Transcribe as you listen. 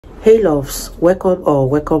Hey loves,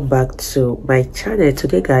 welcome back to my channel.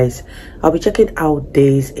 Today guys, I'll be checking out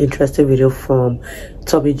this interesting video from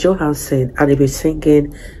Johansson, and he'll be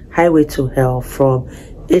singing Highway to Hell from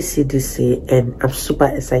ACDC, and I'm super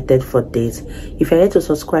excited for this. If you're yet to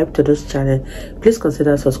subscribe to this channel, please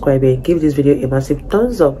consider subscribing. Give this video a massive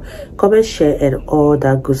thumbs up, comment, share, and all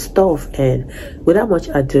that good stuff. And without much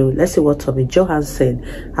ado, let's see what Johansson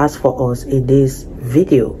has for us in this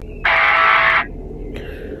video.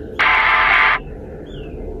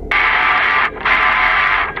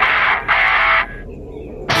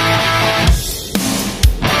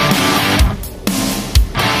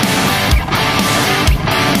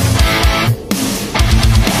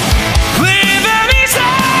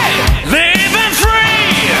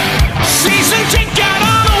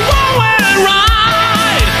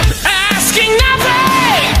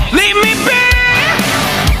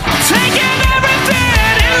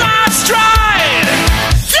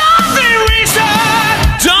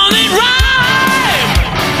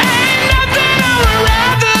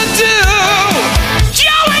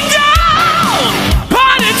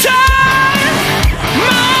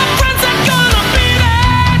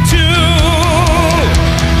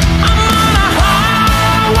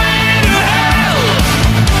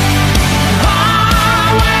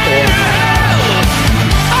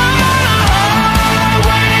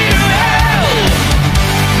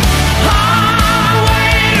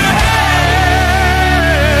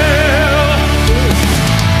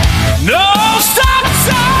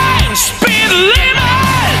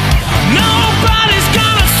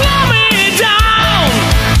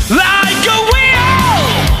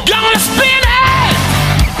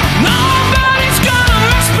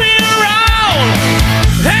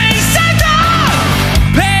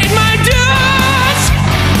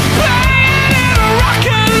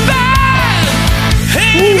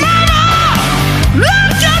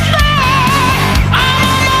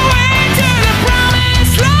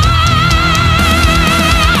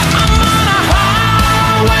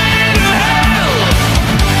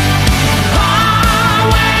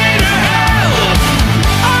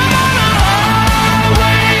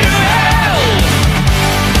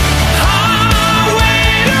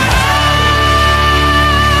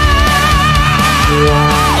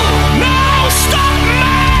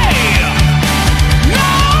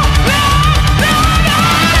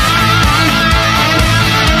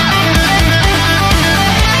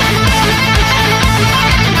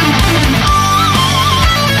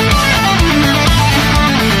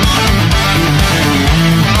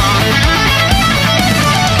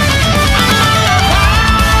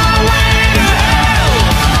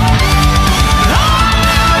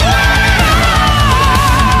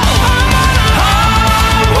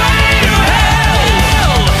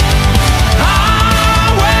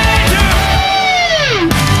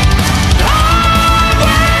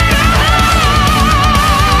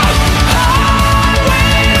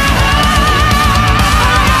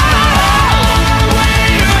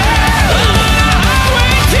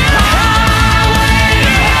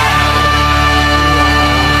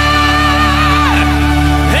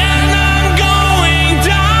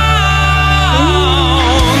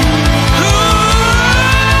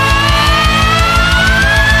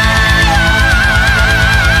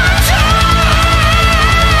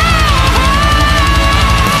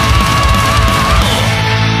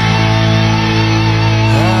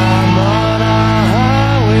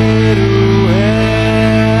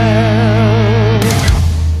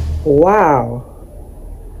 Wow,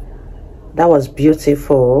 that was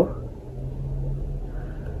beautiful.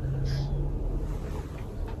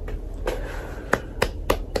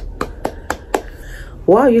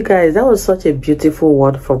 Wow, you guys, that was such a beautiful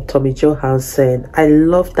one from Johansson. I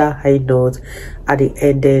love that high note at the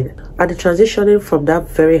ending, and the transitioning from that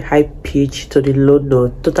very high pitch to the low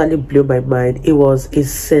note totally blew my mind. It was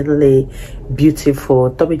insanely beautiful.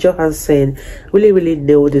 Johansson really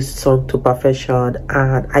nailed this song to perfection,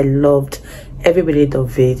 and I loved every minute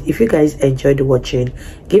of it. If you guys enjoyed watching,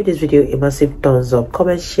 give this video a massive thumbs up,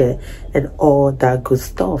 comment, share, and all that good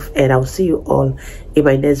stuff. And I'll see you all in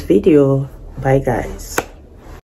my next video. Bye guys.